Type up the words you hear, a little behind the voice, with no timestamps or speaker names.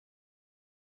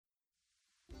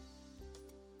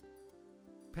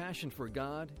passion for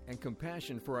God, and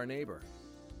compassion for our neighbor,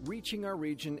 reaching our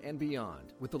region and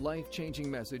beyond with the life-changing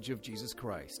message of Jesus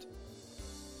Christ.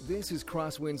 This is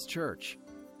CrossWinds Church,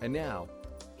 and now,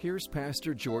 here's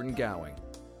Pastor Jordan Gowing.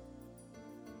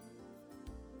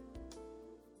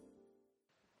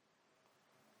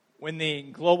 When the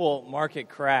global market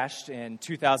crashed in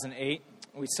 2008,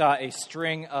 we saw a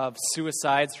string of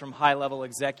suicides from high-level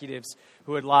executives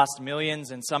who had lost millions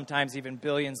and sometimes even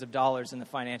billions of dollars in the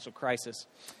financial crisis.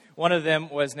 One of them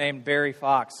was named Barry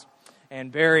Fox.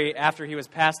 And Barry, after he was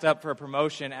passed up for a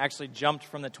promotion, actually jumped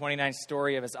from the 29th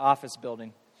story of his office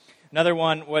building. Another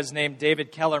one was named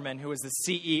David Kellerman, who was the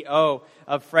CEO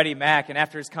of Freddie Mac. And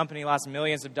after his company lost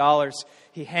millions of dollars,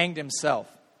 he hanged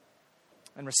himself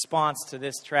in response to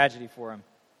this tragedy for him.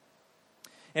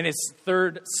 In his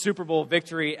third Super Bowl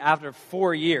victory after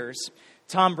 4 years,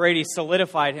 Tom Brady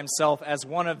solidified himself as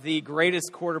one of the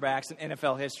greatest quarterbacks in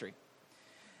NFL history.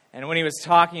 And when he was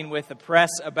talking with the press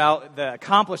about the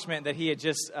accomplishment that he had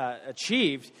just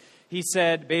achieved, he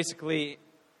said basically,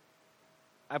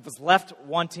 I was left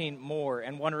wanting more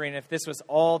and wondering if this was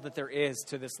all that there is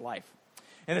to this life.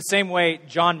 In the same way,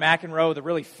 John McEnroe, the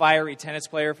really fiery tennis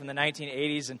player from the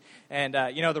 1980s, and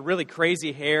the really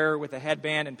crazy hair with a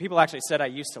headband, and people actually said I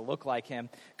used to look like him.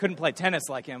 Couldn't play tennis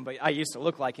like him, but I used to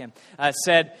look like him.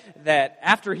 Said that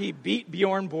after he beat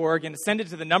Bjorn Borg and ascended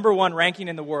to the number one ranking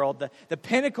in the world, the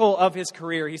pinnacle of his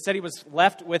career, he said he was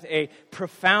left with a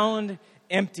profound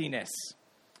emptiness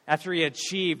after he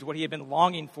achieved what he had been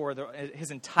longing for his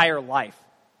entire life.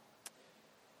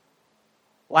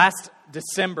 Last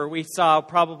December, we saw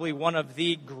probably one of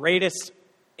the greatest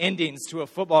endings to a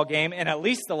football game in at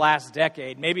least the last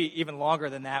decade, maybe even longer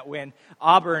than that, when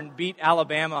Auburn beat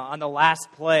Alabama on the last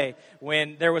play,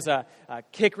 when there was a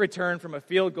kick return from a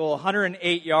field goal,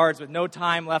 108 yards with no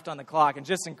time left on the clock, and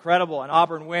just incredible, and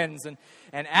Auburn wins.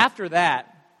 And after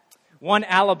that, one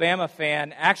Alabama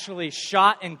fan actually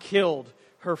shot and killed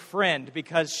her friend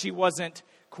because she wasn't,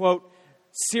 quote,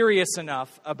 serious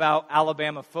enough about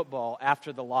Alabama football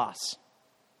after the loss.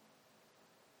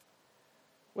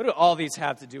 What do all these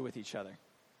have to do with each other?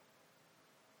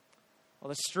 Well,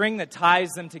 the string that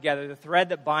ties them together, the thread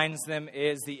that binds them,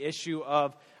 is the issue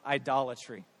of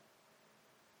idolatry.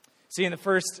 See, in the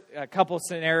first couple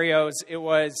scenarios, it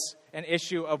was an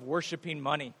issue of worshiping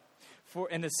money.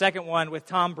 In the second one, with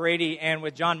Tom Brady and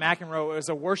with John McEnroe, it was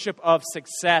a worship of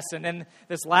success. And then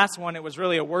this last one, it was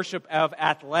really a worship of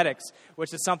athletics,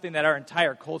 which is something that our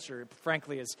entire culture,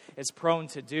 frankly, is prone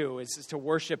to do, is to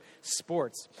worship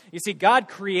sports. You see, God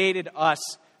created us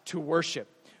to worship.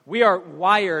 We are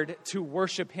wired to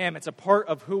worship Him. It's a part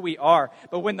of who we are.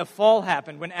 But when the fall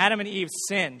happened, when Adam and Eve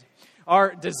sinned,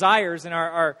 our desires and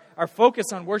our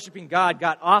focus on worshiping God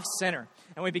got off center.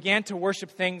 And we began to worship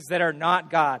things that are not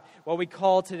God, what we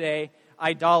call today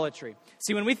idolatry.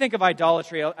 See, when we think of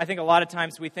idolatry, I think a lot of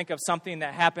times we think of something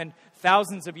that happened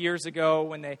thousands of years ago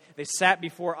when they sat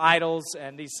before idols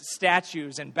and these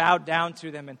statues and bowed down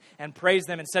to them and praised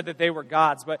them and said that they were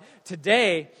gods. But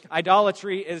today,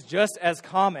 idolatry is just as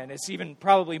common. It's even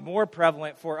probably more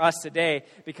prevalent for us today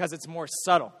because it's more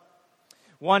subtle.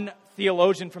 One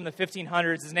theologian from the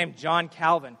 1500s is named John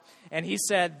Calvin, and he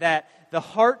said that the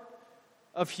heart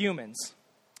of humans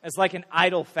is like an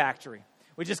idol factory.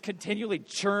 We just continually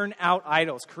churn out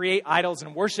idols, create idols,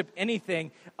 and worship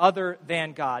anything other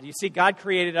than God. You see, God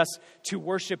created us to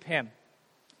worship Him.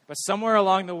 But somewhere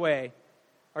along the way,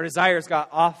 our desires got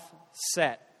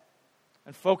offset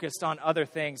and focused on other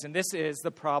things. And this is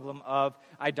the problem of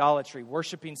idolatry,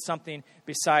 worshiping something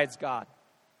besides God.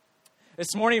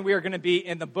 This morning we are going to be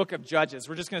in the book of Judges.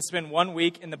 We're just going to spend 1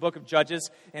 week in the book of Judges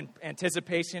in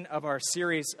anticipation of our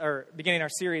series, or beginning our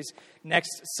series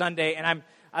next Sunday. And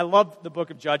I love the book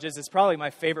of Judges. It's probably my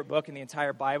favorite book in the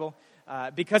entire Bible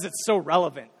because it's so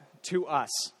relevant to us.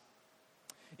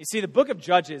 You see, the book of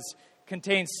Judges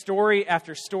contains story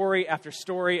after story after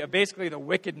story of basically the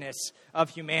wickedness of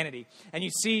humanity. And you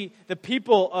see the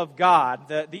people of God,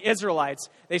 the Israelites,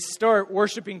 they start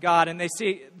worshiping God and they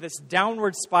see this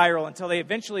downward spiral until they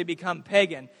eventually become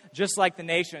pagan, just like the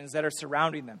nations that are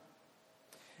surrounding them.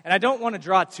 And I don't want to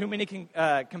draw too many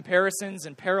comparisons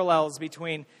and parallels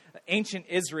between ancient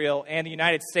Israel and the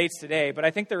United States today, but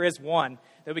I think there is one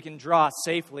that we can draw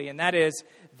safely, and that is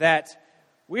that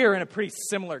we are in a pretty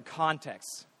similar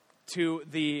context to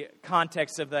the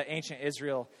context of the ancient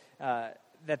Israel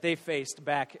that they faced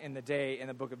back in the day in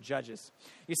the book of Judges.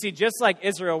 You see, just like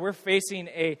Israel, we're facing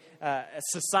a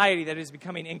society that is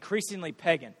becoming increasingly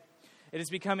pagan. It is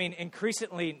becoming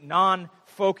increasingly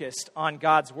non-focused on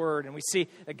God's Word. And we see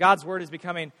that God's Word is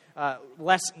becoming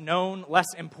less known, less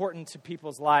important to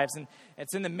people's lives. And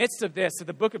it's in the midst of this that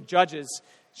the book of Judges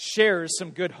shares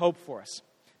some good hope for us.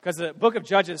 Because the book of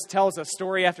Judges tells us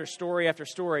story after story after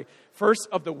story, first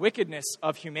of the wickedness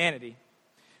of humanity,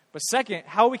 but second,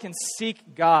 how we can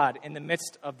seek God in the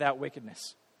midst of that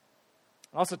wickedness.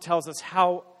 It also tells us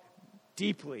how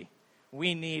deeply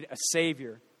we need a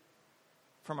Savior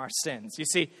from our sins. You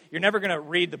see, you're never going to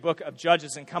read the book of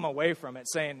Judges and come away from it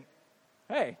saying,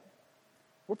 hey,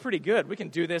 we're pretty good. We can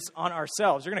do this on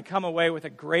ourselves. You're going to come away with a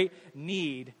great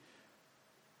need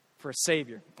for a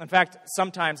Savior. In fact,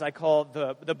 sometimes I call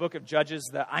the book of Judges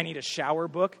the I need a shower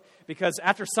book, because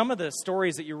after some of the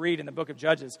stories that you read in the book of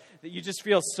Judges, that you just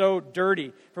feel so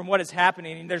dirty from what is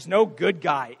happening, and there's no good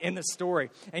guy in the story,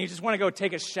 and you just want to go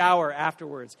take a shower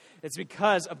afterwards. It's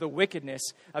because of the wickedness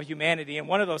of humanity, and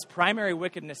one of those primary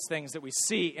wickedness things that we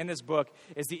see in this book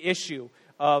is the issue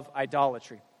of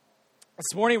idolatry.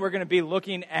 This morning we're going to be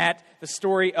looking at the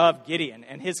story of Gideon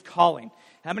and his calling.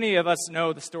 How many of us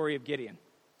know the story of Gideon?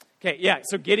 Okay, yeah,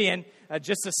 so Gideon,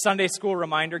 just a Sunday school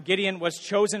reminder, Gideon was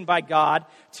chosen by God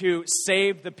to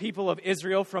save the people of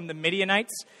Israel from the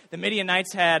Midianites. The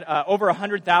Midianites had over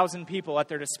 100,000 people at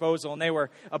their disposal, and they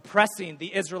were oppressing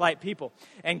the Israelite people.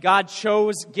 And God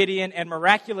chose Gideon and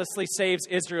miraculously saves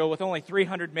Israel with only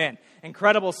 300 men.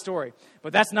 Incredible story.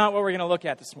 But that's not what we're going to look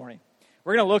at this morning.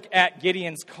 We're going to look at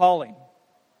Gideon's calling.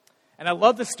 And I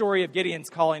love the story of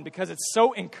Gideon's calling because it's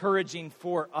so encouraging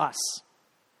for us.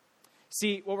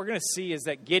 See, what we're going to see is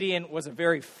that Gideon was a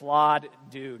very flawed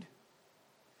dude.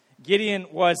 Gideon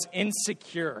was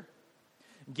insecure.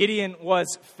 Gideon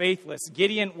was faithless.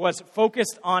 Gideon was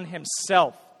focused on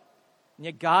himself. And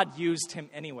yet God used him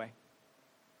anyway.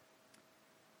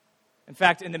 In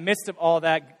fact, in the midst of all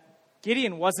that,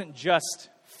 Gideon wasn't just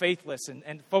faithless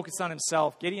and focused on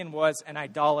himself. Gideon was an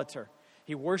idolater.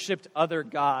 He worshiped other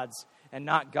gods and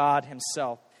not God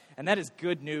himself. And that is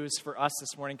good news for us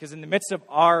this morning, because in the midst of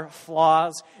our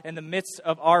flaws, in the midst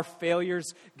of our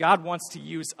failures, God wants to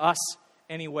use us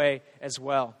anyway as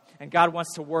well. And God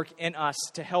wants to work in us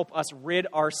to help us rid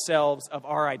ourselves of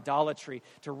our idolatry,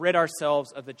 to rid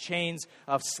ourselves of the chains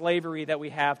of slavery that we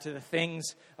have to the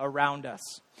things around us.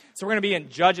 So we're going to be in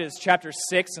Judges chapter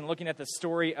 6 and looking at the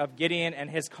story of Gideon and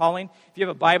his calling. If you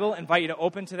have a Bible, I invite you to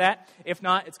open to that. If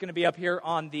not, it's going to be up here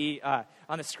on the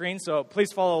screen. So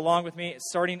please follow along with me,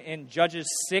 starting in Judges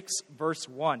 6, verse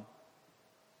 1.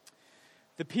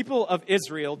 The people of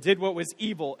Israel did what was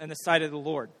evil in the sight of the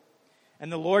Lord.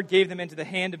 And the Lord gave them into the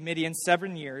hand of Midian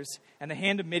 7 years, and the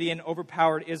hand of Midian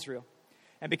overpowered Israel.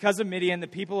 And because of Midian, the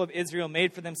people of Israel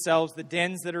made for themselves the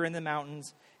dens that are in the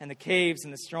mountains, and the caves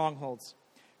and the strongholds.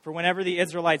 For whenever the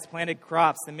Israelites planted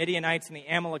crops, the Midianites and the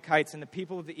Amalekites and the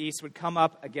people of the east would come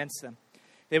up against them.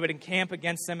 They would encamp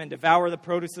against them and devour the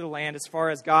produce of the land as far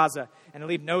as Gaza, and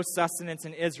leave no sustenance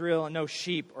in Israel, and no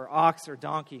sheep or ox or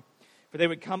donkey. For they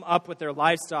would come up with their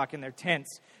livestock and their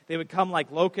tents. They would come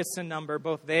like locusts in number.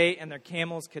 Both they and their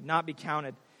camels could not be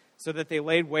counted, so that they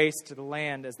laid waste to the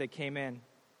land as they came in.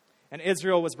 And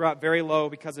Israel was brought very low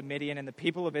because of Midian, and the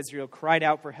people of Israel cried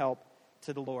out for help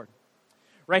to the Lord.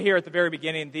 Right here at the very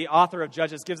beginning, the author of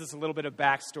Judges gives us a little bit of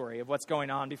backstory of what's going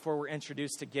on before we're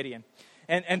introduced to Gideon.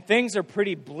 And things are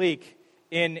pretty bleak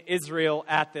in Israel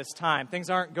at this time. Things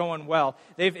aren't going well.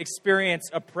 They've experienced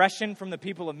oppression from the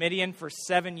people of Midian for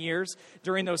 7 years.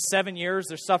 During those 7 years,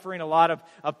 they're suffering a lot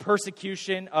of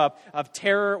persecution, of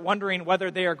terror, wondering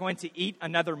whether they are going to eat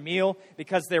another meal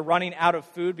because they're running out of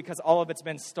food because all of it's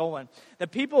been stolen. The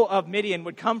people of Midian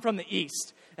would come from the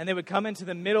east, and they would come into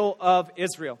the middle of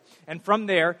Israel. And from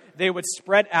there, they would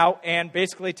spread out and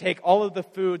basically take all of the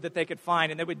food that they could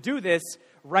find. And they would do this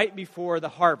right before the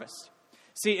harvest.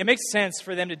 See, it makes sense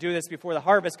for them to do this before the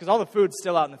harvest because all the food's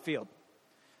still out in the field.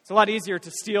 It's a lot easier to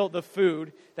steal the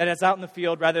food that is out in the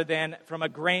field rather than from a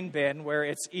grain bin where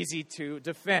it's easy to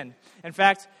defend. In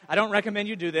fact, I don't recommend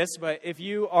you do this, but if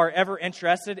you are ever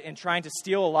interested in trying to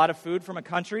steal a lot of food from a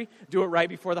country, do it right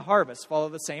before the harvest. Follow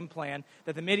the same plan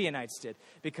that the Midianites did,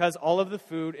 because all of the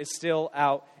food is still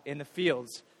out in the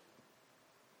fields.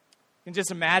 You can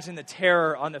just imagine the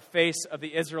terror on the face of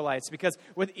the Israelites, because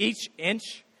with each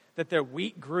inch that their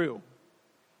wheat grew,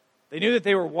 they knew that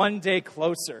they were one day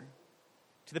closer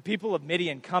to the people of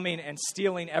Midian coming and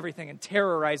stealing everything and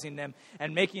terrorizing them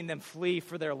and making them flee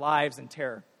for their lives in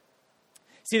terror.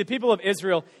 See, the people of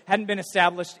Israel hadn't been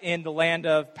established in the land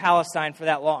of Palestine for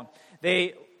that long.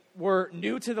 They were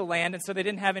new to the land, and so they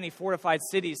didn't have any fortified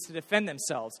cities to defend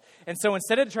themselves. And so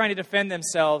instead of trying to defend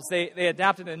themselves, they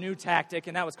adopted a new tactic,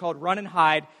 and that was called run and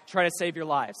hide, try to save your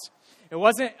lives. It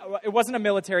wasn't a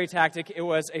military tactic, it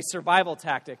was a survival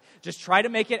tactic. Just try to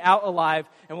make it out alive,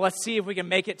 and let's see if we can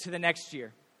make it to the next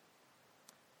year.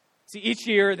 See, each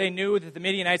year they knew that the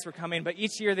Midianites were coming, but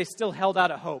each year they still held out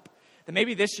a hope that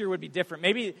maybe this year would be different.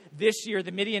 Maybe this year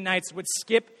the Midianites would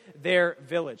skip their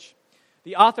village.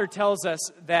 The author tells us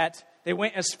that they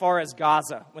went as far as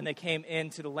Gaza when they came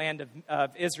into the land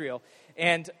of Israel.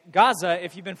 And Gaza,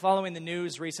 if you've been following the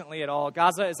news recently at all,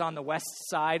 Gaza is on the west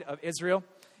side of Israel.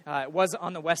 It was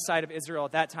on the west side of Israel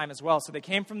at that time as well. So they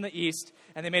came from the east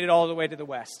and they made it all the way to the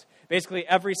west. Basically,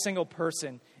 every single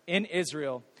person in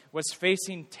Israel was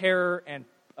facing terror and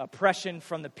oppression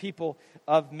from the people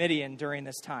of Midian during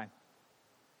this time.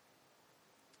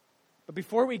 But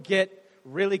before we get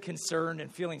really concerned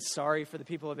and feeling sorry for the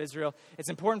people of Israel, it's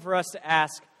important for us to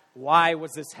ask, why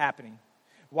was this happening?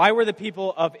 Why were the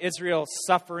people of Israel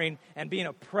suffering and being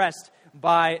oppressed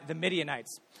by the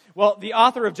Midianites? Well, the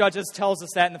author of Judges tells us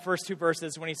that in the first 2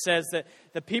 verses when he says that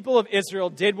the people of Israel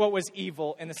did what was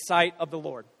evil in the sight of the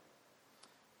Lord.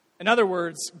 In other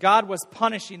words, God was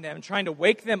punishing them, trying to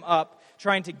wake them up,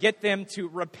 trying to get them to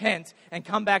repent and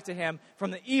come back to Him from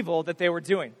the evil that they were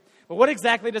doing. But what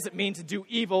exactly does it mean to do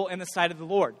evil in the sight of the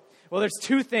Lord? Well, there's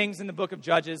 2 things in the book of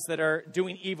Judges that are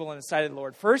doing evil in the sight of the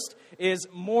Lord. First is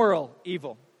moral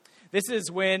evil. This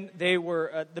is when they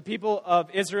were, the people of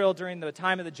Israel during the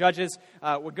time of the Judges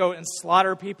would go and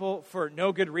slaughter people for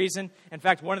no good reason. In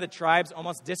fact, one of the tribes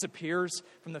almost disappears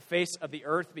from the face of the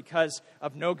earth because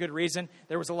of no good reason.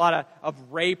 There was a lot of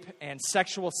rape and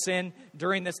sexual sin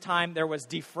during this time. There was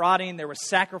defrauding. There was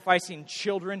sacrificing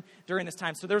children during this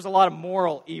time. So there was a lot of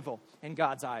moral evil in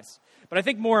God's eyes. But I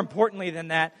think more importantly than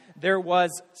that, there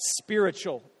was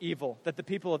spiritual evil that the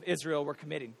people of Israel were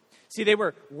committing. See, they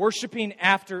were worshiping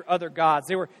after other gods.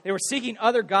 They were seeking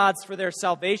other gods for their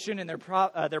salvation and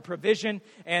their provision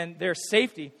and their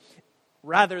safety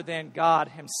rather than God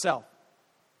Himself.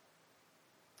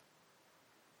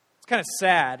 It's kind of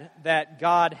sad that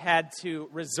God had to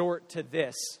resort to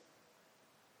this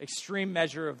extreme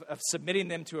measure of submitting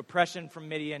them to oppression from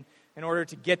Midian in order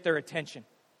to get their attention.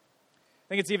 I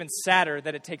think it's even sadder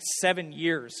that it takes 7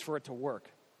 years for it to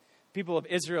work. People of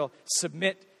Israel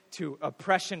submit to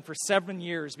oppression for 7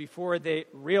 years before they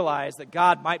realize that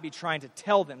God might be trying to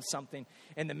tell them something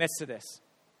in the midst of this.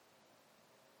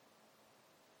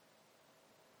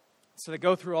 So they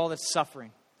go through all this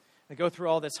suffering. They go through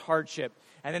all this hardship.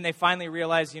 And then they finally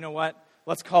realize, you know what?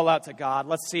 Let's call out to God.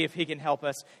 Let's see if He can help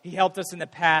us. He helped us in the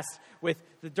past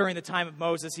during the time of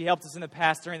Moses. He helped us in the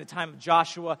past during the time of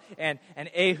Joshua and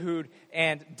Ehud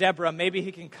and Deborah. Maybe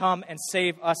He can come and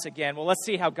save us again. Well, let's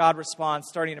see how God responds,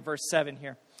 starting in verse 7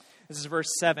 here. This is verse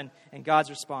 7 and God's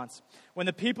response. When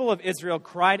the people of Israel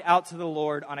cried out to the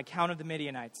Lord on account of the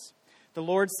Midianites, the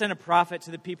Lord sent a prophet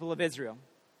to the people of Israel.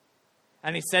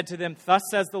 And he said to them, "Thus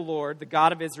says the Lord, the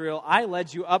God of Israel, I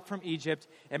led you up from Egypt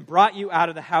and brought you out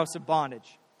of the house of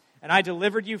bondage. And I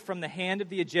delivered you from the hand of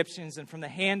the Egyptians and from the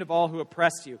hand of all who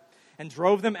oppressed you, and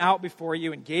drove them out before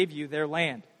you and gave you their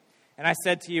land. And I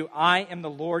said to you, I am the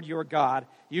Lord your God.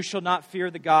 You shall not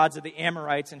fear the gods of the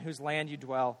Amorites in whose land you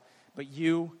dwell, but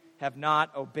you have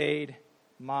not obeyed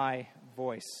my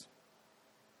voice."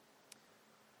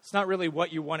 It's not really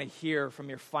what you want to hear from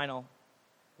your final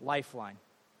lifeline.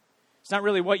 It's not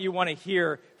really what you want to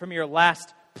hear from your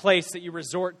last place that you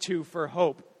resort to for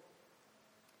hope.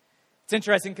 It's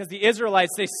interesting because the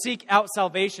Israelites, they seek out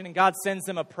salvation and God sends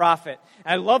them a prophet.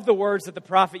 And I love the words that the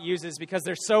prophet uses because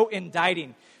they're so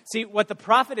indicting. See, what the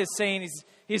prophet is saying is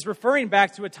he's referring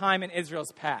back to a time in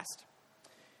Israel's past.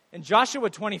 In Joshua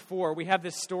 24, we have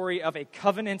this story of a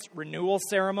covenant renewal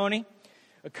ceremony.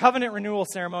 A covenant renewal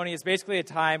ceremony is basically a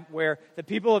time where the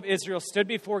people of Israel stood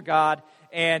before God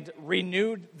and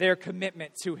renewed their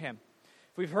commitment to Him.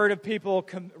 If we've heard of people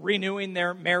renewing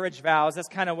their marriage vows, that's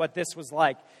kind of what this was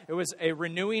like. It was a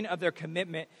renewing of their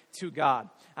commitment to God.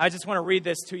 I just want to read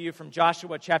this to you from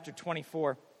Joshua chapter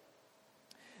 24.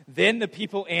 Then the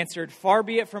people answered, "Far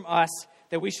be it from us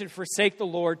that we should forsake the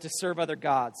Lord to serve other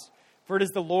gods. For it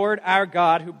is the Lord our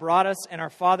God who brought us and our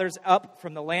fathers up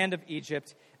from the land of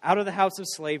Egypt, out of the house of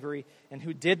slavery, and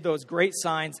who did those great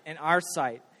signs in our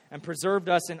sight, and preserved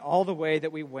us in all the way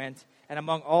that we went, and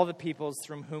among all the peoples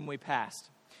through whom we passed."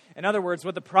 In other words,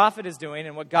 what the prophet is doing,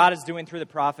 and what God is doing through the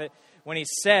prophet, when he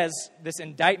says this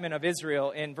indictment of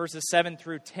Israel in verses 7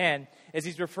 through 10, is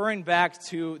he's referring back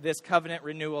to this covenant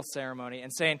renewal ceremony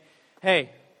and saying, hey,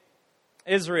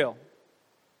 Israel,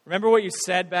 remember what you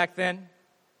said back then?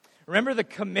 Remember the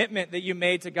commitment that you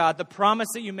made to God, the promise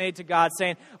that you made to God,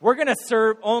 saying, we're going to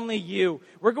serve only you.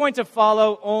 We're going to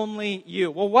follow only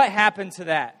you. Well, what happened to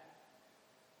that?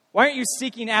 Why aren't you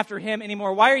seeking after him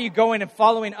anymore? Why are you going and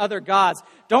following other gods?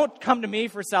 Don't come to me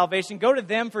for salvation. Go to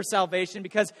them for salvation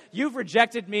because you've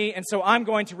rejected me, and so I'm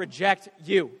going to reject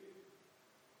you.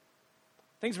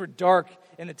 Things were dark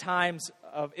in the times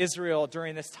of Israel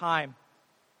during this time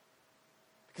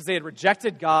because they had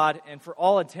rejected God, and for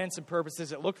all intents and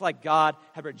purposes, it looked like God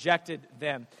had rejected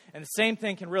them. And the same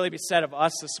thing can really be said of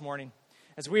us this morning.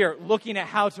 As we are looking at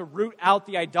how to root out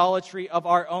the idolatry of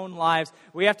our own lives,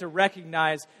 we have to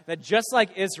recognize that just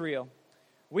like Israel,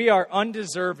 we are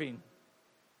undeserving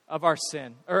of our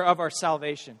sin, or of our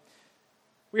salvation.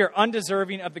 We are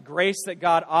undeserving of the grace that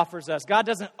God offers us. God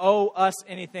doesn't owe us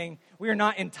anything. We are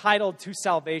not entitled to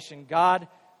salvation. God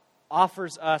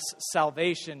offers us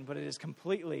salvation, but it is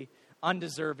completely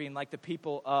undeserving, like the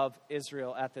people of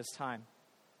Israel at this time.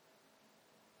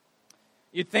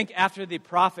 You'd think after the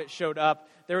prophet showed up,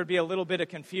 there would be a little bit of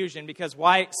confusion, because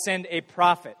why send a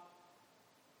prophet?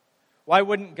 Why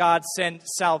wouldn't God send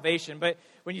salvation? But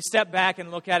when you step back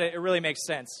and look at it, it really makes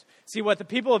sense. See, what the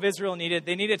people of Israel needed,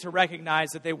 they needed to recognize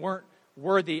that they weren't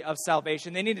worthy of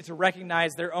salvation. They needed to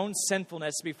recognize their own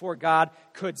sinfulness before God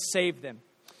could save them.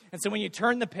 And so when you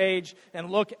turn the page and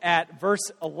look at verse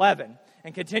 11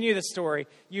 and continue the story,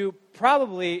 you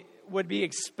probably would be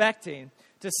expecting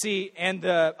to see, and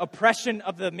the oppression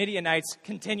of the Midianites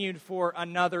continued for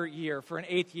another year, for an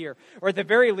 8th year. Or at the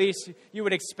very least, you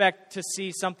would expect to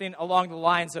see something along the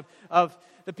lines of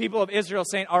the people of Israel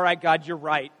saying, all right, God, you're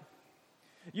right.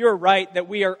 You're right that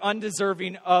we are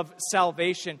undeserving of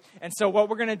salvation. And so what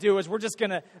we're going to do is we're just going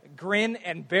to grin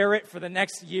and bear it for the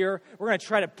next year. We're going to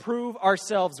try to prove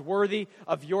ourselves worthy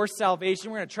of your salvation.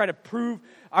 We're going to try to prove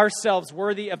ourselves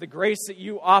worthy of the grace that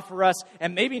you offer us.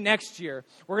 And maybe next year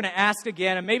we're going to ask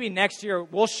again. And maybe next year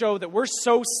we'll show that we're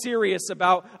so serious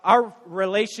about our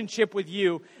relationship with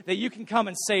you that you can come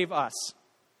and save us.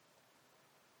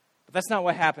 But that's not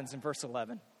what happens in verse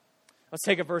 11. Let's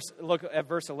take a look at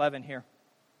verse 11 here.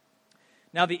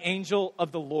 Now the angel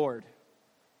of the Lord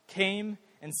came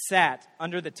and sat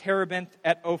under the terebinth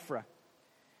at Ophrah,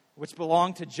 which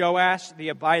belonged to Joash the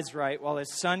Abiezrite, while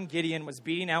his son Gideon was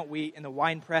beating out wheat in the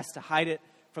winepress to hide it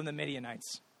from the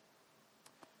Midianites.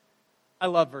 I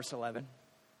love verse 11,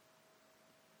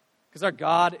 because our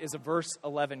God is a verse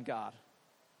 11 God.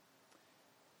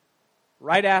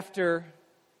 Right after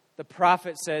the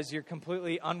prophet says you're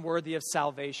completely unworthy of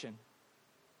salvation,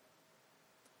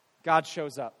 God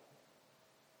shows up.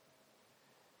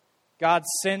 God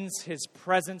sends his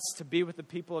presence to be with the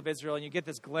people of Israel, and you get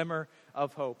this glimmer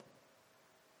of hope.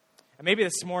 And maybe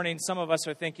this morning, some of us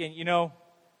are thinking,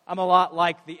 I'm a lot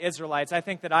like the Israelites. I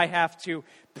think that I have to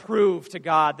prove to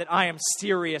God that I am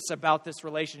serious about this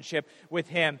relationship with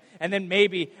him. And then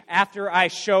maybe after I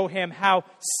show him how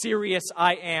serious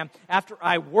I am, after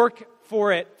I work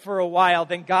for it for a while,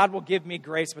 then God will give me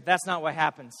grace. But that's not what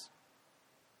happens.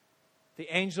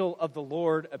 The angel of the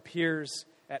Lord appears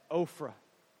at Ophrah.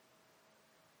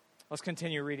 Let's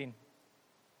continue reading.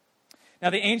 Now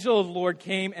the angel of the Lord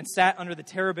came and sat under the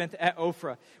terebinth at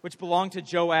Ophrah, which belonged to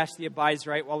Joash the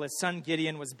Abiezrite, while his son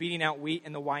Gideon was beating out wheat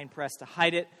in the winepress to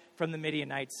hide it from the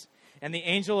Midianites. And the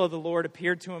angel of the Lord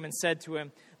appeared to him and said to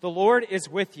him, "The Lord is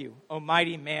with you, O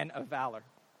mighty man of valor."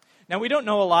 Now we don't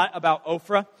know a lot about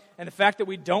Ophrah, and the fact that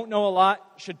we don't know a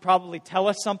lot should probably tell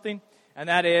us something, and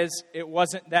that is, it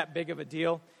wasn't that big of a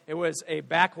deal. It was a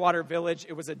backwater village.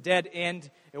 It was a dead end.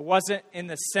 It wasn't in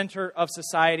the center of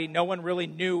society. No one really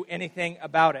knew anything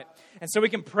about it. And so we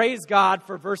can praise God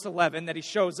for verse 11 that he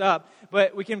shows up,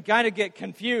 but we can kind of get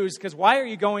confused because why are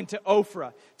you going to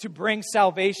Ophrah to bring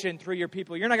salvation through your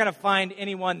people? You're not going to find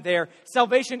anyone there.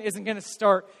 Salvation isn't going to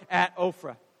start at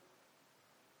Ophrah.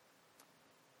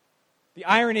 The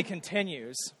irony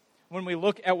continues when we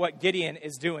look at what Gideon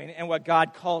is doing and what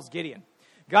God calls Gideon.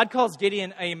 God calls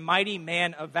Gideon a mighty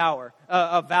man of valor.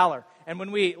 And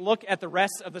when we look at the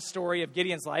rest of the story of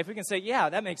Gideon's life, we can say, yeah,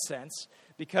 that makes sense.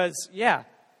 Because,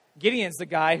 Gideon's the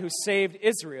guy who saved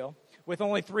Israel with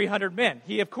only 300 men.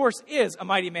 He, of course, is a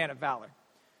mighty man of valor.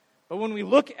 But when we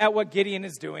look at what Gideon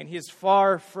is doing, he is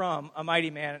far from a mighty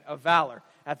man of valor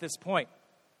at this point.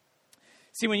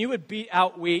 See, when you would beat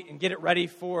out wheat and get it ready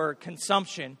for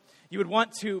consumption, you would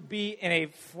want to be in a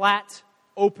flat,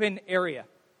 open area.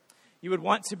 You would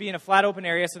want to be in a flat open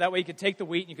area so that way you could take the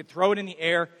wheat and you could throw it in the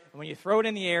air. And when you throw it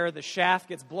in the air, the shaft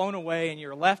gets blown away and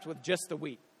you're left with just the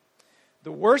wheat.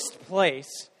 The worst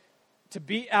place to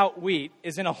beat out wheat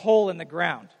is in a hole in the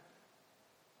ground.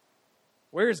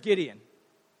 Where is Gideon?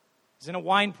 He's in a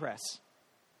wine press.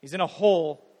 He's in a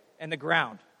hole in the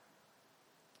ground.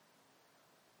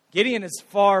 Gideon is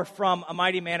far from a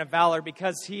mighty man of valor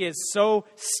because he is so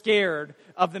scared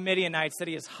of the Midianites that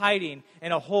he is hiding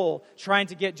in a hole, trying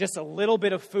to get just a little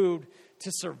bit of food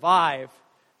to survive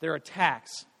their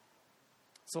attacks.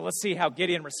 So let's see how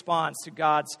Gideon responds to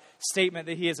God's statement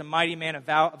that he is a mighty man of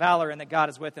valor and that God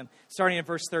is with him. Starting in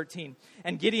verse 13.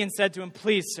 And Gideon said to him,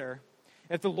 "Please, sir,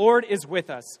 if the Lord is with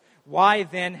us, why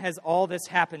then has all this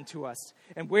happened to us?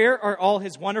 And where are all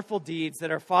his wonderful deeds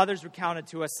that our fathers recounted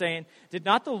to us, saying, did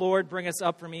not the Lord bring us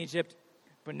up from Egypt?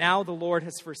 But now the Lord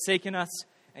has forsaken us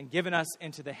and given us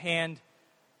into the hand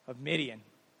of Midian."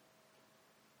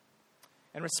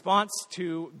 In response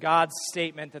to God's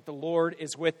statement that the Lord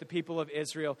is with the people of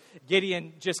Israel,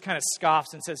 Gideon just kind of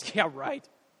scoffs and says, "Yeah, right.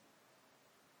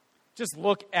 Just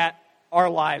look at our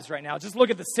lives right now. Just look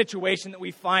at the situation that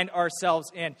we find ourselves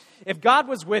in. If God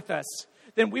was with us,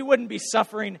 then we wouldn't be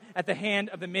suffering at the hand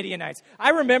of the Midianites."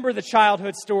 I remember the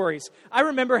childhood stories. I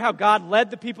remember how God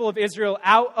led the people of Israel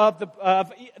out of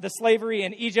the slavery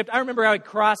in Egypt. I remember how he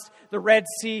crossed the Red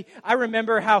Sea. I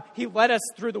remember how he led us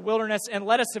through the wilderness and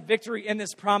led us to victory in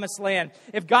this promised land.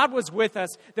 If God was with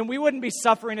us, then we wouldn't be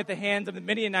suffering at the hands of the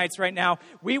Midianites right now.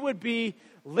 We would be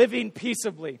living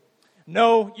peaceably.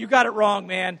 No, you got it wrong,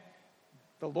 man.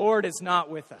 The Lord is not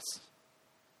with us.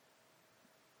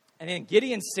 And in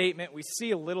Gideon's statement, we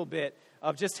see a little bit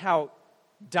of just how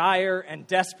dire and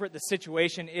desperate the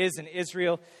situation is in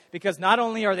Israel, because not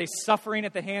only are they suffering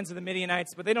at the hands of the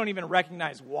Midianites, but they don't even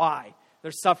recognize why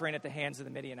they're suffering at the hands of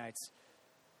the Midianites.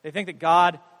 They think that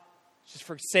God has just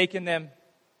forsaken them,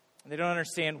 and they don't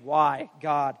understand why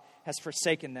God has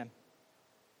forsaken them.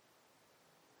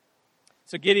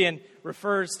 So Gideon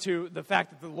refers to the fact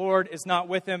that the Lord is not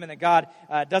with him and that God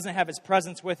doesn't have his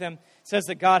presence with him. Says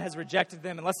that God has rejected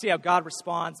them. And let's see how God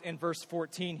responds in verse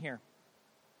 14 here.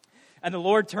 And the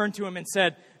Lord turned to him and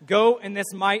said, "Go in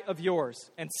this might of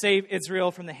yours and save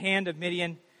Israel from the hand of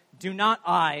Midian. Do not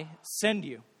I send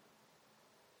you?"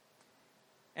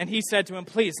 And he said to him,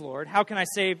 "Please, Lord, how can I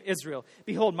save Israel?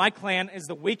 Behold, my clan is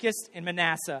the weakest in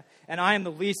Manasseh, and I am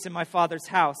the least in my father's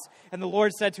house." And the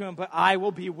Lord said to him, "But I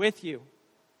will be with you,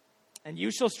 and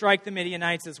you shall strike the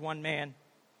Midianites as one man."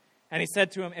 And he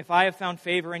said to him, "If I have found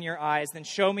favor in your eyes, then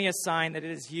show me a sign that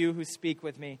it is you who speak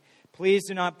with me. Please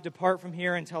do not depart from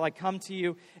here until I come to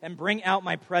you and bring out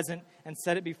my present and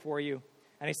set it before you."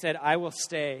 And he said, "I will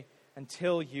stay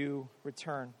until you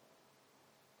return."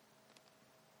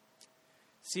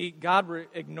 See, God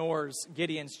ignores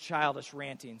Gideon's childish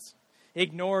rantings. He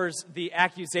ignores the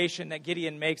accusation that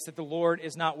Gideon makes that the Lord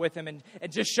is not with him, and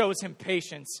it just shows him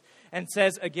patience and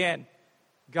says again,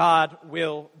 God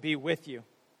will be with you.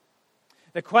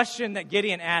 The question that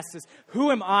Gideon asks is,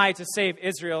 who am I to save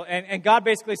Israel? And God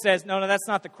basically says, no, that's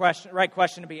not the right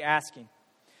question to be asking.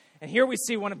 And here we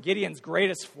see one of Gideon's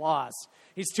greatest flaws.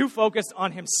 He's too focused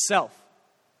on himself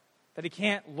that he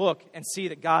can't look and see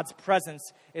that God's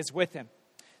presence is with him.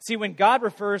 See, when God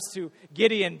refers to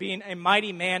Gideon being a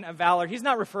mighty man of valor, he's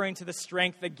not referring to the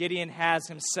strength that Gideon has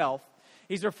himself.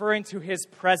 He's referring to his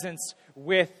presence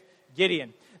with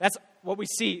Gideon. That's what we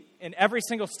see in every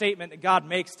single statement that God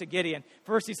makes to Gideon.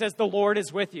 First, he says, "The Lord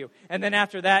is with you." And then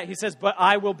after that, he says, "But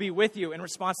I will be with you," in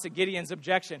response to Gideon's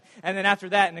objection. And then after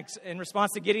that, in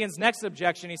response to Gideon's next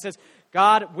objection, he says,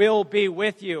 "God will be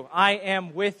with you. I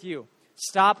am with you.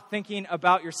 Stop thinking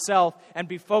about yourself and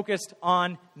be focused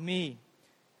on me.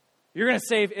 You're going to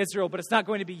save Israel, but it's not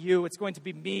going to be you. It's going to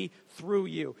be me through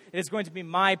you. It is going to be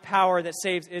my power that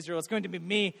saves Israel. It's going to be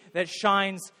me that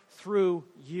shines through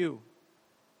you."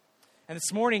 And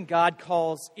this morning, God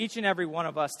calls each and every one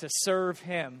of us to serve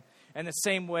him in the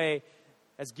same way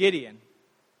as Gideon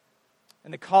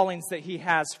and the callings that he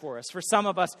has for us. For some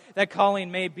of us, that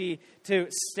calling may be to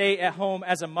stay at home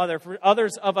as a mother. For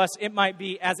others of us, it might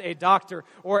be as a doctor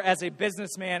or as a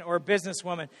businessman or a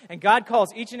businesswoman. And God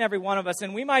calls each and every one of us,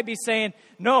 and we might be saying,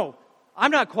 "No,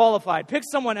 I'm not qualified. Pick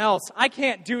someone else. I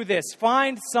can't do this.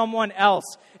 Find someone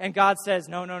else." And God says,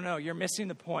 No, you're missing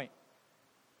the point.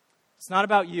 It's not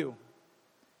about you.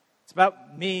 It's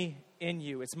about me in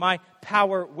you. It's my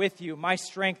power with you, my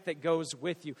strength that goes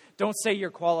with you. Don't say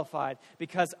you're qualified,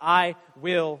 because I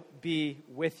will be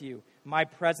with you. My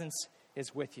presence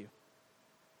is with you.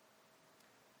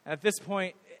 And at this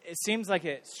point, it seems like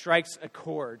it strikes a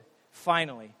chord,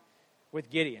 finally, with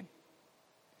Gideon.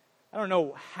 I don't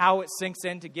know how it sinks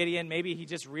into Gideon. Maybe he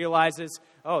just realizes,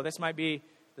 oh, this might be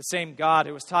the same God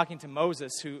who was talking to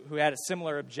Moses, who had a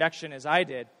similar objection as I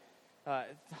did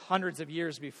hundreds of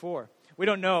years before. We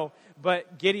don't know,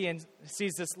 but Gideon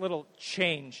sees this little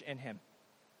change in him.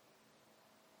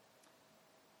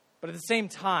 But at the same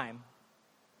time,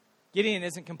 Gideon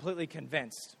isn't completely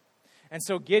convinced. And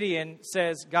so Gideon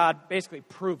says, God, basically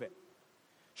prove it.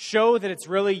 Show that it's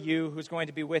really you who's going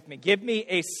to be with me. Give me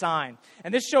a sign.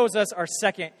 And this shows us our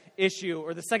second issue,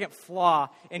 or the second flaw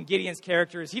in Gideon's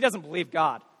character, is he doesn't believe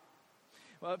God.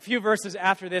 Well, a few verses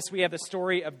after this, we have the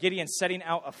story of Gideon setting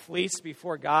out a fleece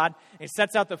before God. And he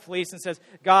sets out the fleece and says,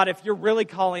 God, if you're really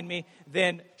calling me,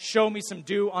 then show me some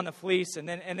dew on the fleece. And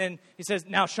then he says,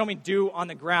 now show me dew on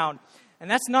the ground. And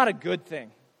that's not a good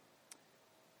thing.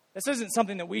 This isn't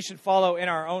something that we should follow in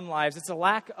our own lives. It's a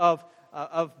lack of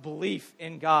belief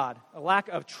in God, a lack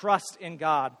of trust in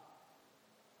God.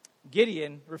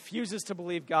 Gideon refuses to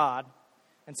believe God,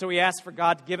 and so he asks for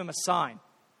God to give him a sign.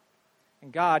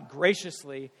 And God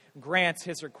graciously grants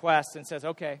his request and says,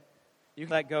 okay,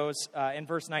 that goes in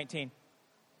verse 19.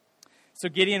 So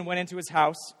Gideon went into his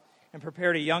house and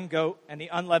prepared a young goat and the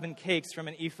unleavened cakes from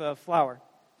an ephah of flour.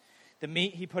 The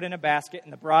meat he put in a basket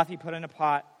and the broth he put in a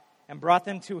pot and brought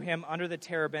them to him under the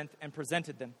terebinth and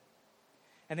presented them.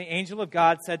 And the angel of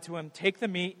God said to him, take the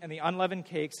meat and the unleavened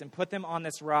cakes and put them on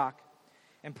this rock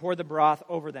and pour the broth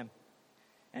over them.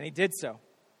 And he did so.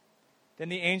 Then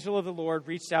the angel of the Lord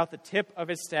reached out the tip of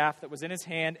his staff that was in his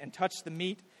hand and touched the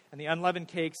meat and the unleavened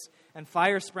cakes, and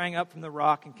fire sprang up from the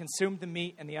rock and consumed the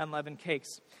meat and the unleavened cakes.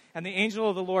 And the angel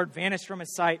of the Lord vanished from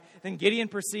his sight. Then Gideon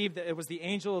perceived that it was the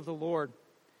angel of the Lord.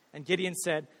 And Gideon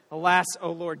said, alas,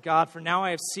 O Lord God, for now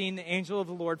I have seen the angel of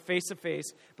the Lord face to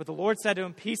face. But the Lord said to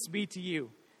him, peace be to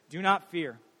you. Do not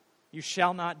fear. You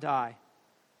shall not die.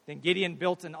 Then Gideon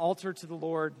built an altar to the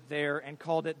Lord there and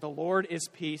called it, the Lord is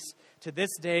peace. To this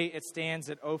day it stands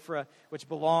at Ophrah, which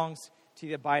belongs to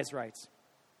the Abiezrites.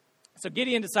 So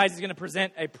Gideon decides he's going to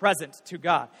present a present to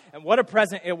God. And what a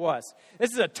present it was.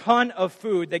 This is a ton of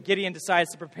food that Gideon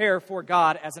decides to prepare for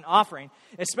God as an offering,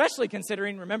 especially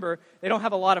considering, remember, they don't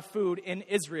have a lot of food in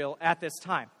Israel at this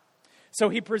time. So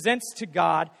he presents to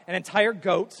God an entire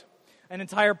goat, an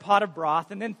entire pot of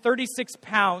broth, and then 36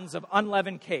 pounds of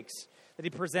unleavened cakes that he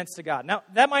presents to God. Now,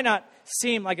 that might not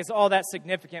seem like it's all that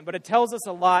significant, but it tells us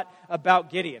a lot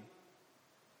about Gideon.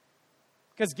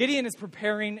 Because Gideon is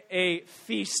preparing a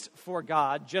feast for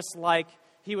God, just like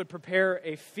he would prepare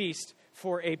a feast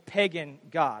for a pagan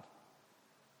god.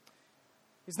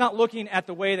 He's not looking at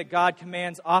the way that God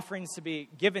commands offerings to be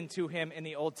given to him in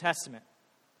the Old Testament.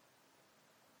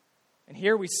 And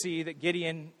here we see that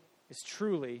Gideon is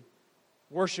truly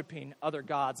worshiping other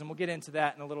gods. And we'll get into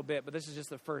that in a little bit, but this is just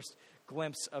the first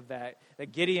glimpse of that.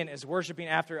 That Gideon is worshiping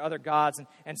after other gods,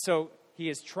 and so he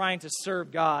is trying to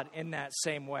serve God in that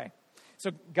same way.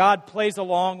 So God plays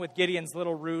along with Gideon's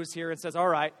little ruse here and says, all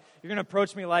right, you're going to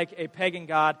approach me like a pagan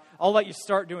god. I'll let you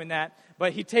start doing that.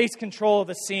 But he takes control of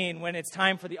the scene when it's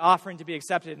time for the offering to be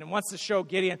accepted and wants to show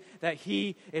Gideon that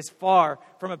he is far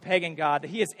from a pagan god, that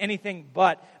he is anything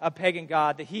but a pagan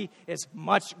god, that he is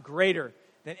much greater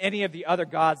than any of the other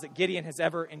gods that Gideon has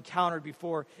ever encountered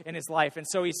before in his life. And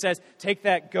so he says, take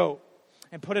that goat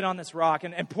and put it on this rock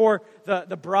and pour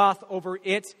the broth over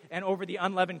it and over the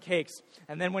unleavened cakes.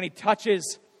 And then when he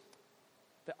touches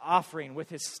the offering with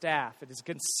his staff, it is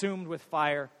consumed with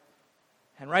fire.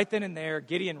 And right then and there,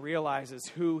 Gideon realizes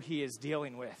who he is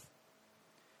dealing with.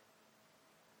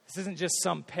 This isn't just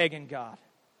some pagan god.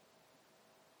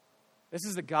 This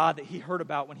is the God that he heard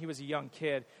about when he was a young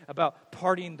kid, about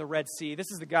parting the Red Sea. This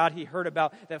is the God he heard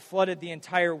about that flooded the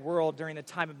entire world during the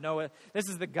time of Noah. This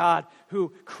is the God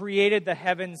who created the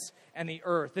heavens and the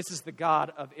earth. This is the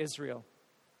God of Israel.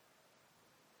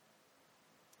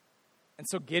 And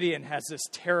so Gideon has this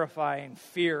terrifying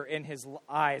fear in his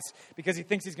eyes because he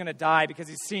thinks he's going to die because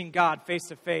he's seeing God face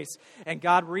to face. And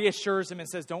God reassures him and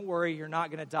says, don't worry, you're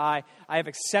not going to die. I have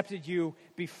accepted you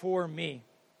before me.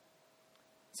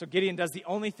 So Gideon does the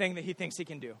only thing that he thinks he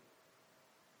can do.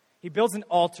 He builds an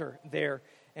altar there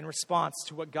in response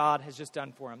to what God has just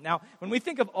done for him. Now, when we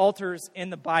think of altars in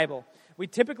the Bible, we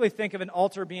typically think of an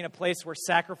altar being a place where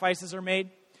sacrifices are made.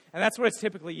 And that's what it's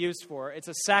typically used for. It's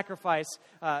a sacrifice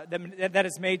that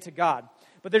is made to God.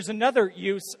 But there's another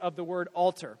use of the word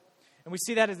altar. And we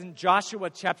see that as in Joshua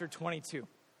chapter 22.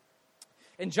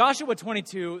 In Joshua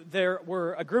 22, there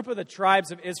were a group of the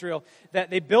tribes of Israel that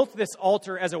they built this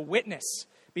altar as a witness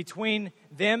between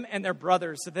them and their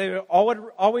brothers, so they would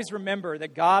always remember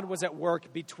that God was at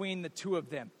work between the two of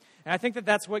them. And I think that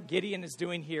that's what Gideon is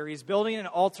doing here. He's building an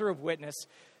altar of witness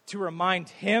to remind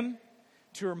him,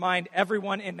 to remind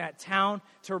everyone in that town,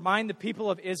 to remind the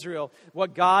people of Israel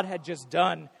what God had just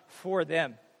done for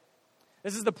them.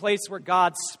 This is the place where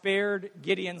God spared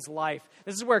Gideon's life.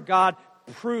 This is where God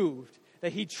proved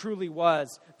that he truly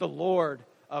was the Lord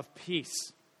of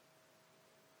peace.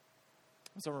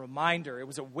 It was a reminder. It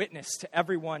was a witness to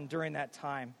everyone during that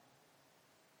time.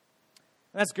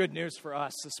 And that's good news for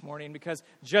us this morning, because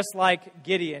just like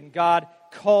Gideon, God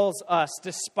calls us,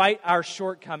 despite our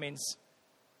shortcomings,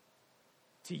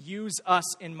 to use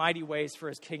us in mighty ways for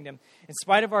his kingdom. In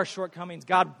spite of our shortcomings,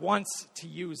 God wants to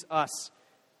use us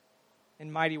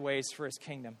in mighty ways for his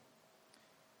kingdom.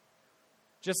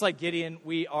 Just like Gideon,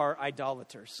 we are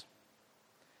idolaters.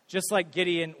 Just like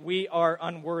Gideon, we are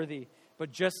unworthy.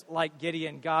 But just like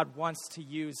Gideon, God wants to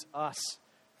use us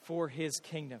for his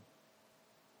kingdom.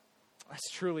 That's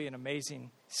truly an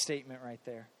amazing statement right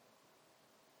there.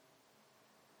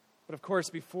 But of course,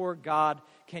 before God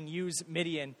can use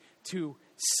Midian to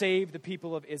save the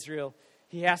people of Israel,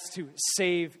 he has to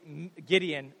save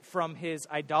Gideon from his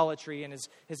idolatry and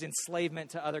his enslavement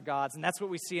to other gods. And that's what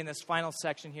we see in this final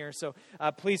section here. So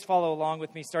please follow along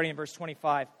with me, starting in verse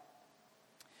 25.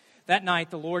 That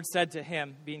night the Lord said to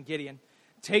him, being Gideon,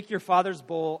 "Take your father's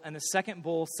bull and the second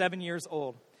bull 7 years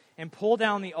old, and pull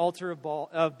down the altar of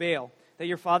Baal that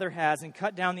your father has, and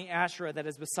cut down the Asherah that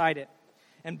is beside it.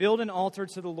 And build an altar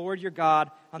to the Lord your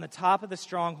God on the top of the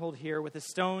stronghold here, with the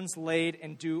stones laid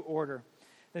in due order.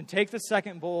 Then take the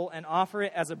second bull and offer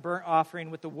it as a burnt offering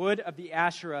with the wood of the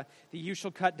Asherah that you shall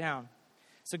cut down."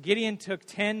 So Gideon took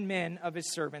 10 men of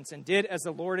his servants and did as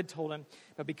the Lord had told him.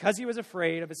 But because he was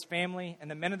afraid of his family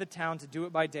and the men of the town to do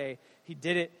it by day, he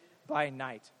did it by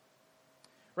night.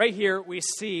 Right here, we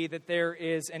see that there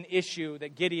is an issue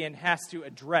that Gideon has to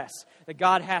address, that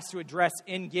God has to address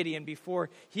in Gideon before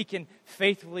he can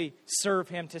faithfully serve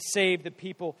him to save the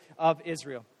people of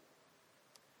Israel.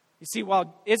 You see,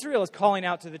 while Israel is calling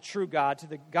out to the true God, to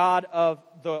the God of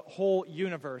the whole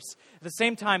universe, at the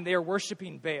same time, they are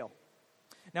worshiping Baal.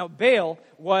 Now, Baal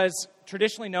was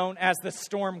traditionally known as the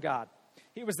storm god.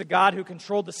 He was the god who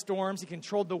controlled the storms. He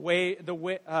controlled the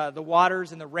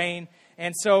waters and the rain.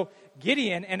 And so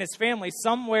Gideon and his family,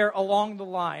 somewhere along the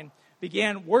line,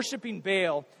 began worshiping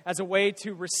Baal as a way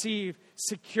to receive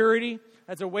security,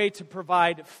 as a way to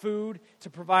provide food, to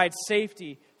provide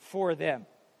safety for them.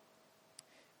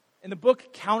 In the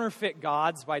book Counterfeit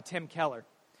Gods by Tim Keller,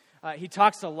 he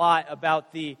talks a lot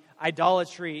about the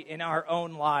idolatry in our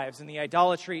own lives and the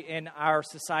idolatry in our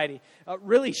society. A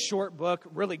really short book,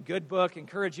 really good book.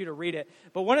 Encourage you to read it.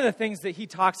 But one of the things that he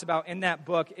talks about in that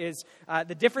book is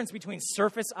the difference between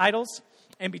surface idols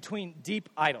and between deep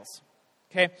idols.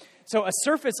 Okay, so a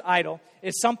surface idol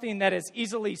is something that is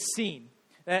easily seen.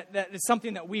 That is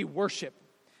something that we worship.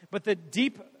 But the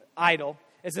deep idol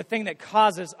is the thing that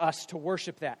causes us to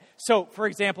worship that. So, for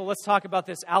example, let's talk about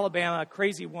this Alabama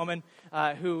crazy woman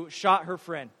who shot her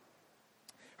friend.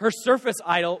 Her surface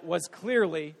idol was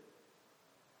clearly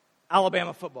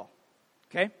Alabama football,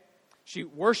 okay? She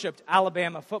worshiped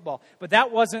Alabama football, but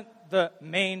that wasn't the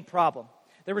main problem.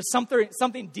 There was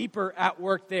something deeper at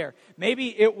work there.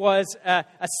 Maybe it was a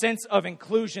sense of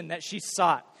inclusion that she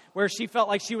sought, where she felt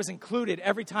like she was included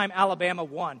every time Alabama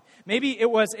won. Maybe it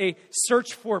was a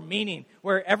search for meaning,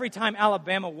 where every time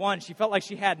Alabama won, she felt like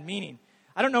she had meaning.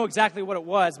 I don't know exactly what it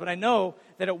was, but I know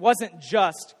that it wasn't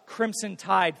just Crimson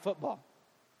Tide football.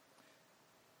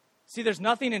 See, there's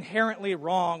nothing inherently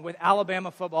wrong with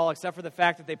Alabama football except for the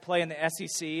fact that they play in the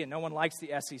SEC and no one likes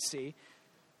the SEC.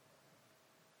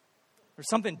 There's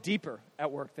something deeper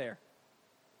at work there.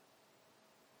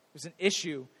 There's an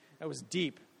issue that was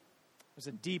deep. It was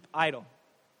a deep idol.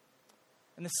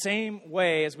 In the same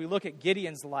way, as we look at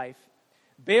Gideon's life,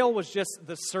 Baal was just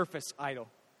the surface idol.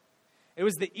 It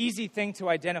was the easy thing to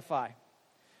identify.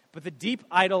 But the deep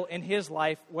idol in his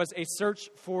life was a search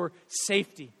for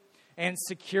safety and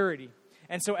security.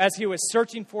 And so as he was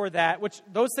searching for that, which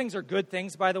those things are good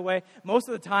things, by the way. Most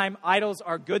of the time, idols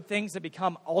are good things that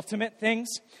become ultimate things.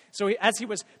 So as he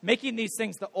was making these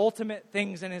things the ultimate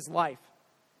things in his life,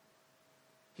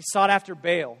 he sought after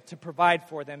Baal to provide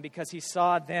for them because he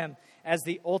saw them as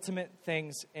the ultimate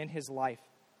things in his life.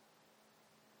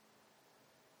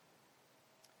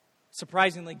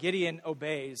 Surprisingly, Gideon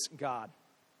obeys God.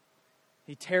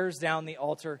 He tears down the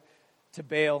altar to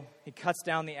Baal. He cuts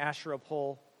down the Asherah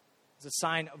pole as a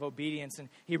sign of obedience. And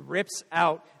he rips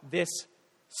out this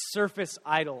surface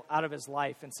idol out of his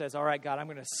life and says, "All right, God, I'm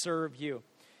going to serve you."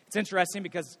 It's interesting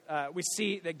because we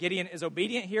see that Gideon is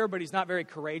obedient here, but he's not very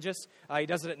courageous. He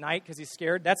does it at night because he's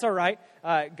scared. That's all right.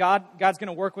 God's going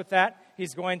to work with that.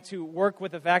 He's going to work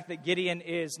with the fact that Gideon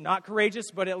is not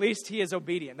courageous, but at least he is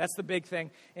obedient. That's the big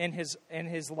thing in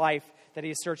his life that he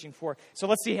is searching for. So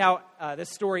let's see how this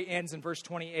story ends in verse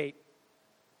 28.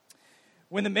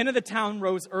 When the men of the town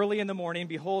rose early in the morning,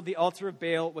 behold, the altar of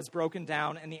Baal was broken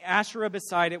down, and the Asherah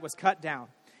beside it was cut down.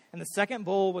 And the second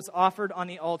bull was offered on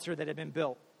the altar that had been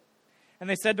built. And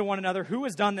they said to one another, "Who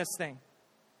has done this thing?"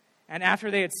 And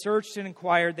after they had searched and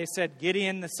inquired, they said,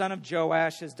 "Gideon, the son of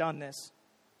Joash, has done this."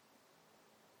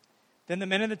 Then the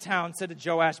men of the town said to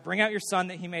Joash, "Bring out your son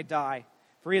that he may die.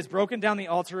 For he has broken down the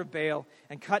altar of Baal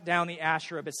and cut down the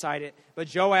Asherah beside it."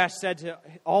 But Joash said to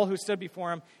all who stood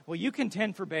before him, "Will you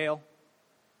contend for Baal?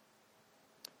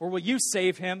 Or will you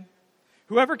save him?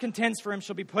 Whoever contends for him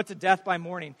shall be put to death by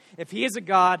morning. If he is a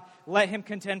god, let him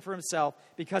contend for himself,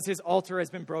 because his altar has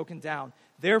been broken down."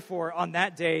 Therefore, on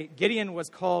that day, Gideon was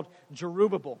called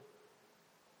Jerubbaal.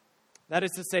 That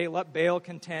is to say, let Baal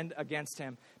contend against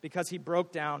him, because he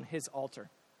broke down his altar.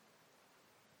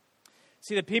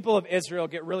 See, the people of Israel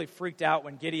get really freaked out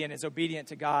when Gideon is obedient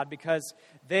to God, because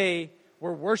they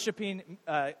were worshiping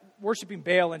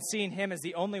Baal and seeing him as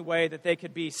the only way that they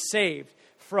could be saved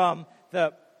from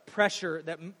the pressure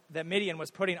that Midian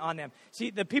was putting on them. See,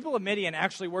 the people of Midian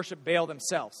actually worship Baal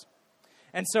themselves.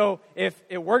 And so if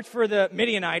it worked for the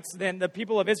Midianites, then the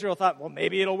people of Israel thought, well,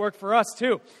 maybe it'll work for us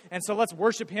too. And so let's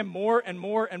worship him more and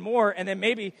more and more. And then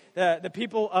maybe the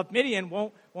people of Midian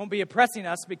won't be oppressing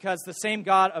us, because the same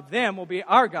God of them will be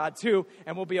our God too,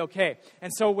 and we'll be okay.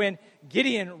 And so when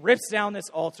Gideon rips down this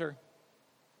altar,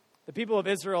 the people of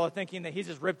Israel are thinking that he's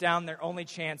just ripped down their only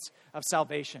chance of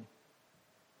salvation.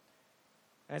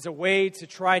 And as a way to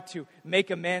try to make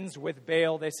amends with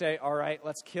Baal, they say, all right,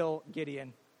 let's kill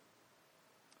Gideon.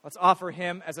 Let's offer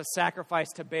him as a sacrifice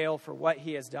to Baal for what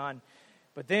he has done.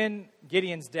 But then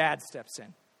Gideon's dad steps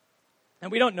in.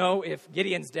 And we don't know if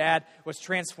Gideon's dad was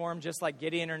transformed just like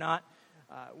Gideon or not.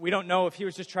 We don't know if he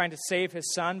was just trying to save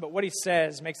his son, but what he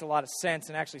says makes a lot of sense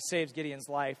and actually saves Gideon's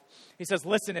life. He says,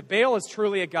 listen, if Baal is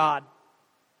truly a god,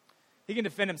 he can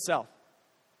defend himself.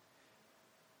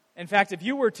 In fact, if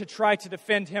you were to try to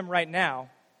defend him right now,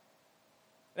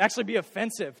 it'd actually be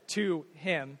offensive to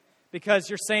him, because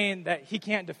you're saying that he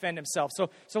can't defend himself. So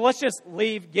let's just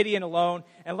leave Gideon alone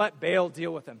and let Baal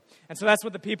deal with him. And so that's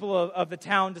what the people of the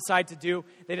town decide to do.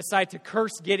 They decide to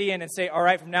curse Gideon and say, all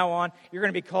right, from now on, you're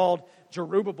going to be called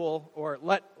Jerubbaal, or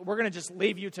we're going to just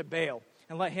leave you to Baal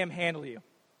and let him handle you.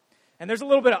 And there's a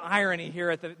little bit of irony here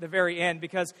at the very end,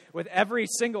 because with every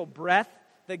single breath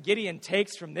that Gideon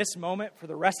takes from this moment for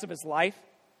the rest of his life,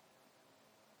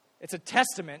 it's a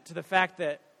testament to the fact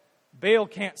that Baal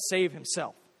can't save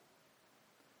himself,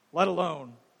 let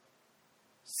alone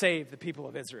save the people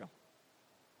of Israel.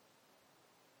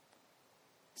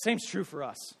 Same's true for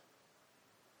us.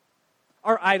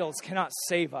 Our idols cannot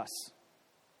save us.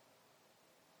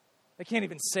 They can't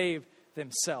even save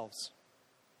themselves.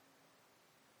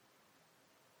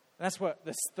 And that's what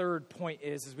this third point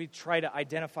is as we try to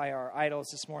identify our idols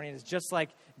this morning. Is just like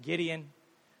Gideon,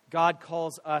 God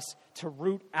calls us to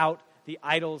root out the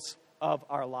idols of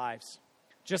our lives.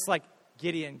 Just like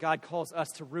Gideon, God calls us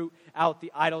to root out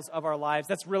the idols of our lives.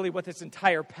 That's really what this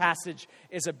entire passage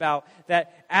is about.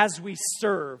 That as we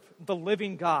serve the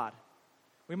living God,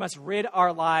 we must rid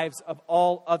our lives of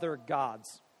all other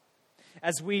gods.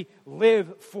 As we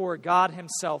live for God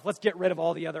himself, let's get rid of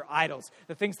all the other idols,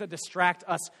 the things that distract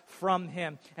us from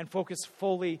him, and focus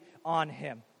fully on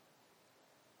him.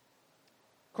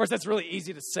 Of course, that's really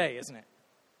easy to say, isn't it?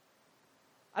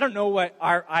 I don't know what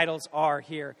our idols are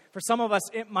here. For some of us,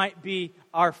 it might be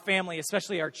our family,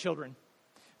 especially our children.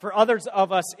 For others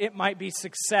of us, it might be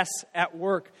success at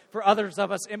work. For others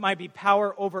of us, it might be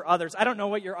power over others. I don't know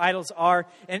what your idols are,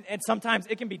 and sometimes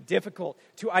it can be difficult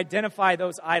to identify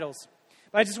those idols.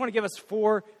 But I just want to give us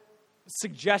 4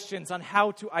 suggestions on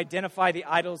how to identify the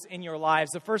idols in your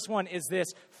lives. The first one is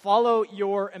this: follow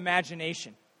your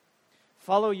imagination.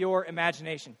 Follow your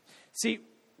imagination. See,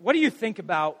 what do you think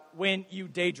about when you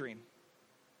daydream?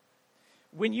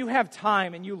 When you have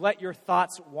time and you let your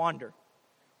thoughts wander,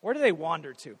 where do they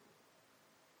wander to?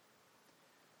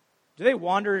 Do they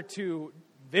wander to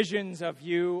visions of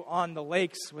you on the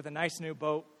lakes with a nice new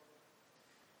boat?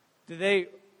 Do they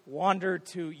wander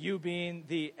to you being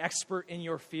the expert in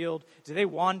your field? Do they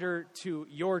wander to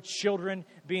your children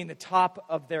being the top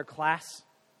of their class?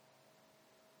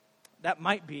 That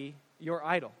might be your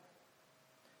idol.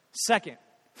 Second,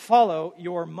 follow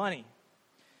your money.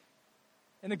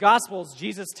 In the Gospels,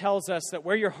 Jesus tells us that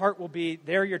where your heart will be,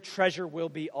 there your treasure will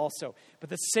be also. But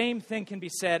the same thing can be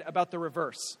said about the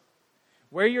reverse.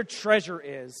 Where your treasure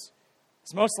is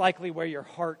most likely where your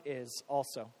heart is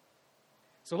also.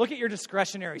 So look at your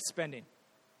discretionary spending.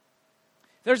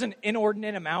 If there's an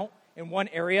inordinate amount in one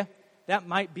area, that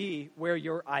might be where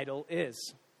your idol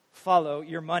is. Follow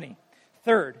your money.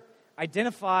 Third,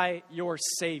 identify your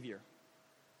Savior.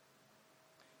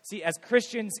 See, as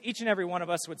Christians, each and every one of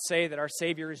us would say that our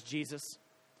Savior is Jesus,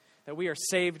 that we are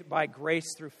saved by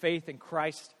grace through faith in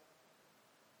Christ.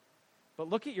 But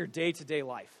look at your day-to-day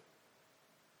life.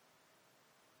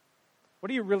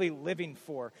 What are you really living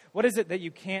for? What is it that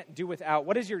you can't do without?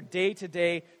 What is your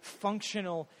day-to-day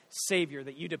functional Savior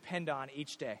that you depend on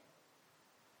each day?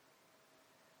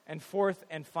 And fourth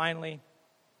and finally,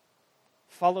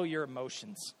 follow your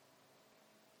emotions.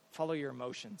 Follow your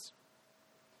emotions.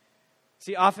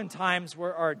 See, oftentimes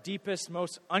where our deepest,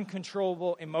 most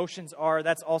uncontrollable emotions are,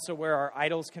 that's also where our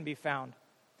idols can be found.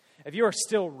 If you are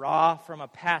still raw from a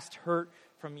past hurt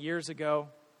from years ago,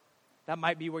 that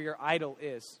might be where your idol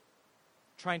is,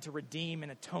 trying to redeem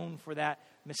and atone for that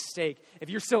mistake. If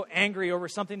you're still angry over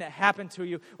something that happened to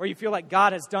you, or you feel like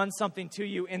God has done something to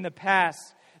you in the past,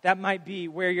 that might be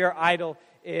where your idol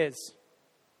is.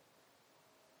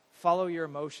 Follow your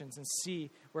emotions and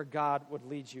see where God would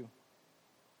lead you.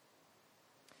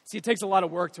 See, it takes a lot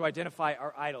of work to identify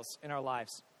our idols in our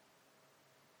lives.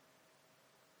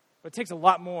 But it takes a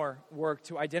lot more work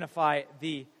to identify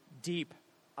the deep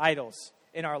idols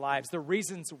in our lives, the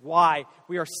reasons why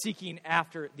we are seeking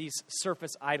after these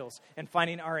surface idols and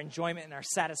finding our enjoyment and our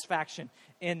satisfaction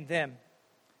in them.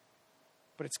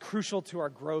 But it's crucial to our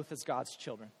growth as God's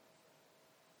children.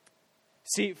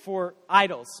 See, for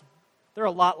idols, they're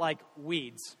a lot like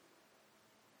weeds.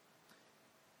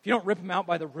 If you don't rip them out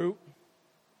by the root,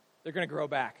 they're going to grow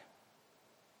back.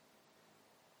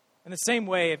 In the same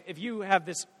way, if you have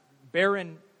this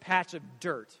barren patch of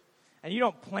dirt and you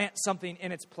don't plant something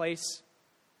in its place,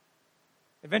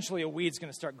 eventually a weed's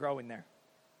going to start growing there.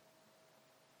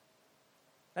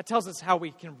 That tells us how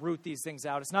we can root these things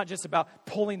out. It's not just about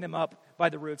pulling them up by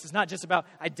the roots. It's not just about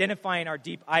identifying our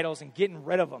deep idols and getting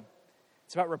rid of them.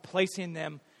 It's about replacing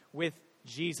them with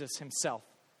Jesus himself.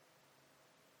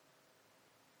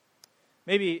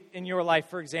 Maybe in your life,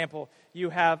 for example, you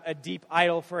have a deep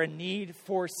idol for a need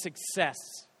for success.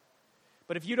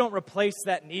 But if you don't replace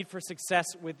that need for success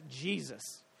with Jesus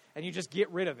and you just get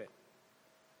rid of it,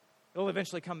 it'll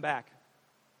eventually come back.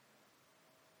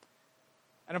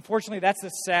 And unfortunately, that's the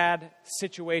sad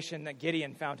situation that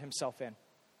Gideon found himself in.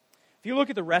 If you look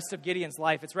at the rest of Gideon's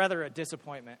life, it's rather a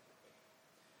disappointment.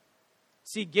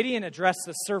 See, Gideon addressed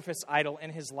the surface idol in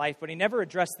his life, but he never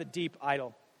addressed the deep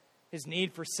idol, his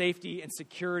need for safety and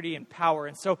security and power.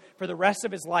 And so for the rest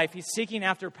of his life, he's seeking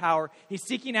after power. He's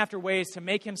seeking after ways to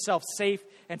make himself safe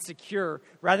and secure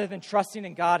rather than trusting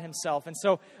in God himself. And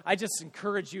so I just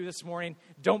encourage you this morning,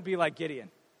 don't be like Gideon.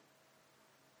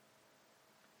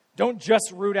 Don't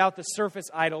just root out the surface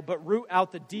idol, but root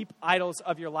out the deep idols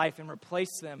of your life and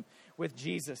replace them with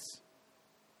Jesus.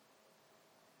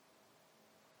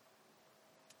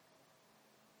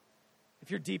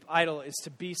 If your deep idol is to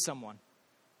be someone,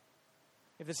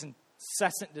 if this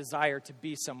incessant desire to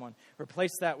be someone,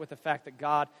 replace that with the fact that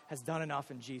God has done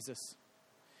enough in Jesus.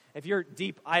 If your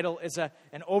deep idol is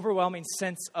an overwhelming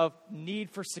sense of need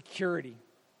for security,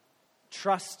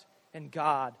 trust in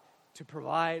God to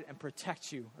provide and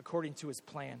protect you according to his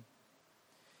plan.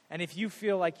 And if you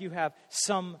feel like you have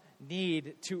some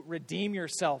need to redeem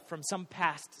yourself from some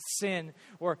past sin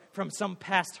or from some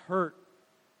past hurt,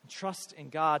 trust in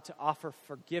God to offer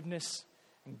forgiveness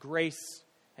and grace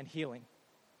and healing.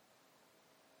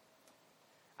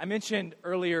 I mentioned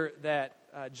earlier that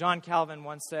John Calvin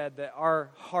once said that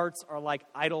our hearts are like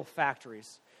idol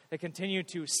factories that continue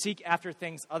to seek after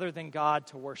things other than God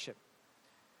to worship.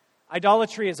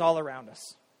 Idolatry is all around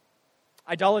us.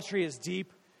 Idolatry is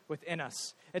deep within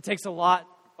us. It takes a lot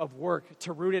of work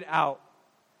to root it out,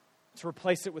 to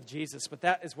replace it with Jesus. But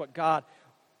that is what God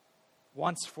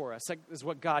wants for us. That is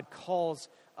what God calls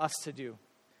us to do,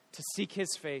 to seek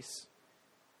his face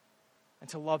and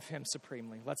to love him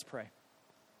supremely. Let's pray.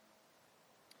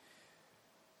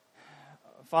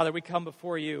 Father, we come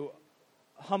before you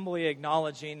humbly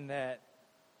acknowledging that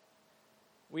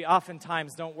we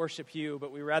oftentimes don't worship you,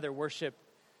 but we rather worship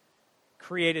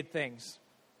created things.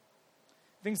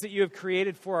 Things that you have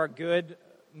created for our good,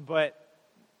 but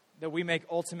that we make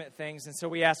ultimate things, and so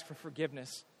we ask for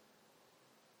forgiveness.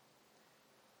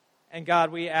 And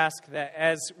God, we ask that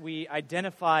as we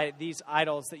identify these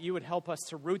idols, that you would help us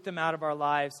to root them out of our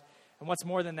lives, and what's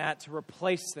more than that, to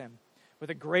replace them with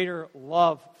a greater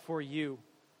love for you.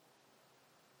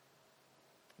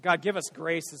 God, give us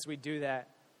grace as we do that.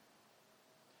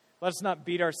 Let us not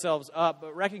beat ourselves up,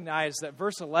 but recognize that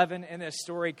verse 11 in this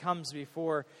story comes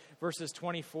before verses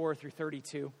 24 through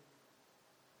 32.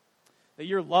 That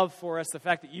your love for us, the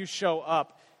fact that you show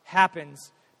up,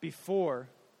 happens before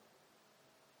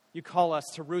you call us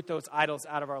to root those idols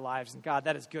out of our lives. And God,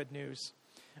 that is good news.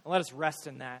 And let us rest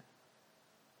in that.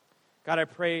 God, I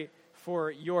pray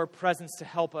for your presence to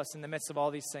help us in the midst of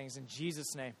all these things. In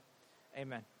Jesus' name,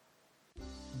 amen.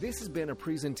 This has been a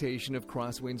presentation of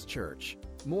CrossWinds Church.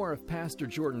 More of Pastor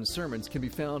Jordan's sermons can be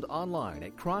found online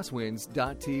at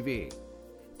crosswinds.tv.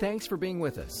 Thanks for being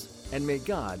with us, and may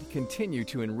God continue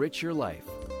to enrich your life.